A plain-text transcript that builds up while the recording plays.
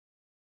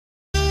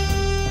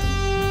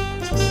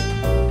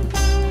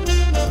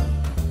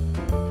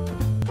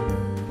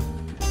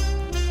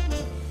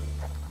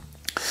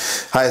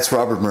Hi, it's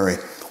Robert Murray.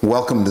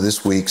 Welcome to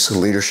this week's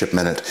Leadership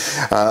Minute.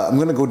 I'm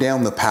going to go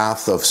down the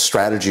path of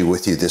strategy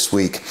with you this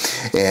week,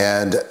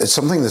 and it's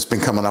something that's been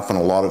coming up in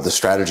a lot of the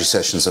strategy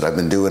sessions that I've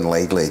been doing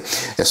lately,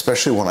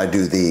 especially when I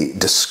do the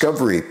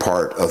discovery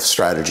part of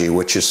strategy,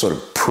 which is sort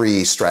of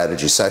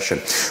pre-strategy session,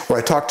 where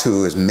I talk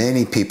to as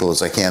many people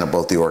as I can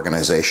about the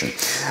organization.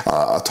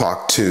 I'll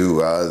talk to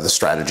the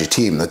strategy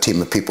team, the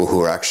team of people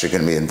who are actually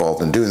going to be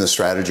involved in doing the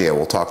strategy. I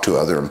will talk to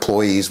other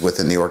employees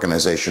within the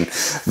organization,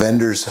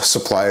 vendors,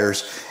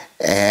 suppliers,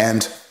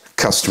 and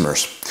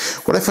customers.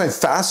 What I find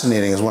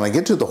fascinating is when I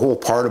get to the whole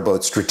part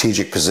about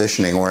strategic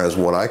positioning, or as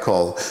what I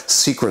call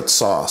secret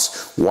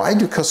sauce. Why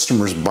do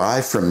customers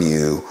buy from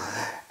you,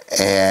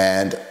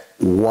 and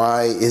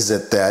why is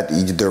it that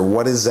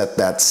what is it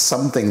that's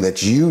something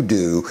that you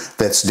do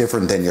that's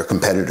different than your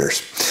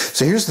competitors?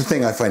 So here's the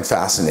thing I find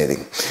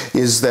fascinating,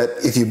 is that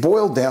if you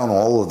boil down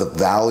all of the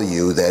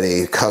value that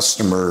a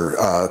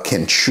customer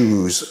can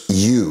choose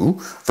you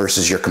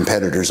versus your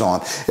competitors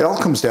on, it all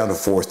comes down to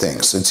four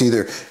things. It's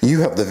either you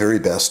have the very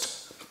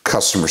best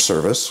customer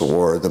service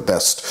or the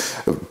best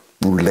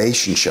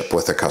relationship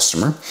with a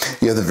customer,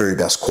 you have the very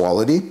best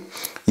quality,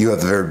 you have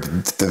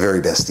the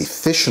very best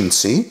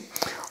efficiency,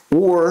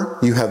 or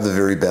you have the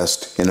very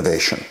best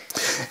innovation.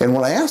 And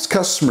when I ask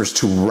customers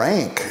to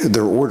rank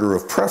their order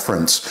of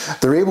preference,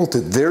 they're able to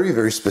very,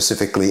 very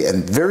specifically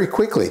and very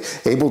quickly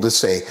able to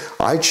say,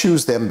 I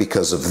choose them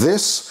because of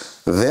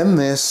this, then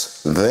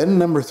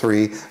number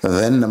 3,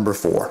 then number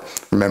 4.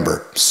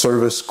 Remember,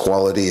 service,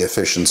 quality,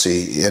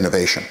 efficiency,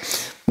 innovation.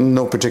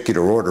 No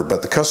particular order,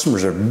 but the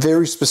customers are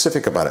very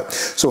specific about it.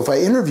 So if I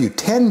interview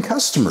 10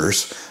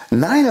 customers,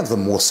 9 of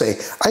them will say,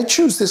 I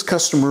choose this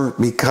customer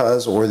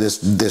because, or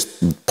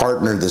this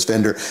partner, this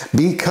vendor,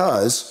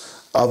 because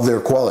of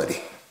their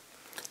quality.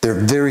 They're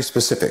very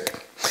specific.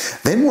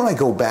 Then when I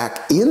go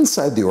back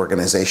inside the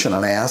organization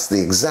and I ask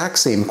the exact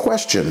same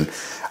question,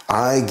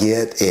 I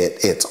get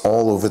it. It's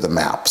all over the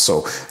map.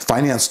 So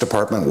finance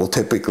department will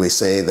typically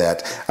say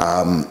that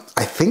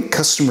I think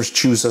customers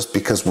choose us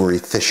because we're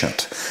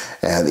efficient.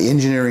 And the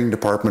engineering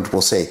department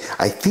will say,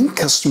 I think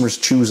customers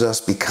choose us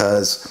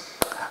because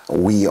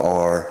we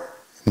are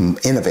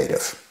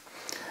innovative.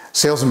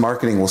 Sales and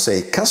marketing will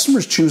say,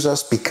 customers choose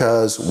us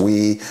because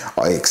we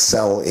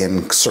excel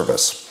in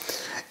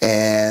service.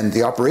 And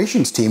the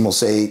operations team will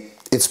say,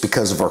 it's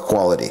because of our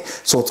quality.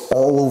 So it's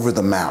all over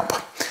the map.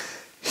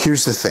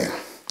 Here's the thing.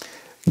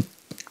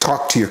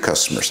 Talk to your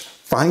customers.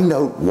 Find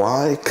out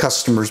why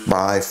customers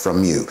buy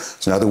from you.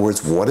 So in other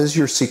words, what is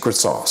your secret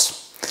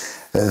sauce?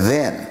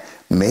 Then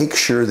make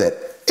sure that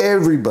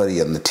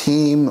everybody on the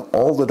team,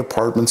 all the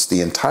departments, the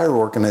entire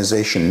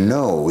organization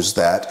knows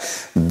that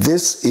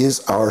this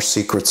is our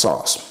secret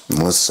sauce.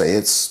 Let's say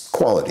it's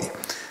quality.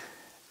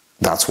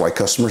 That's why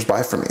customers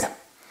buy from you.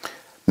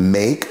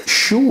 Make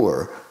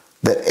sure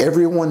that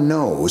everyone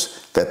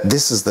knows that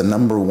this is the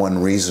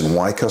 #1 reason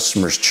why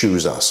customers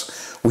choose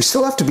us. We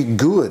still have to be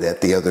good at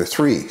the other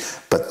 3,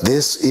 but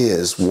this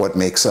is what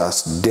makes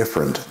us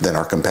different than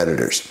our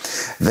competitors.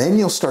 Then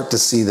you'll start to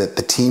see that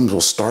the teams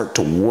will start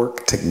to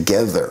work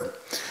together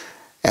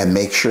and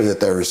make sure that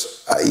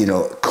there's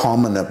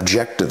common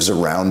objectives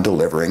around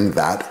delivering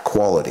that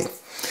quality.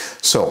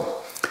 So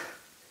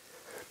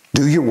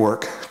do your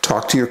work,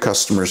 talk to your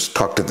customers,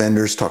 talk to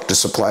vendors, talk to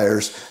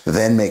suppliers,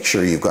 then make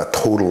sure you've got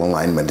total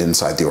alignment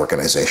inside the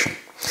organization.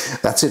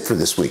 That's it for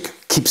this week.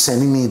 Keep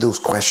sending me those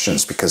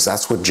questions because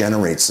that's what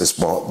generates this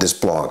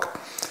blog.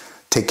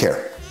 Take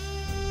care.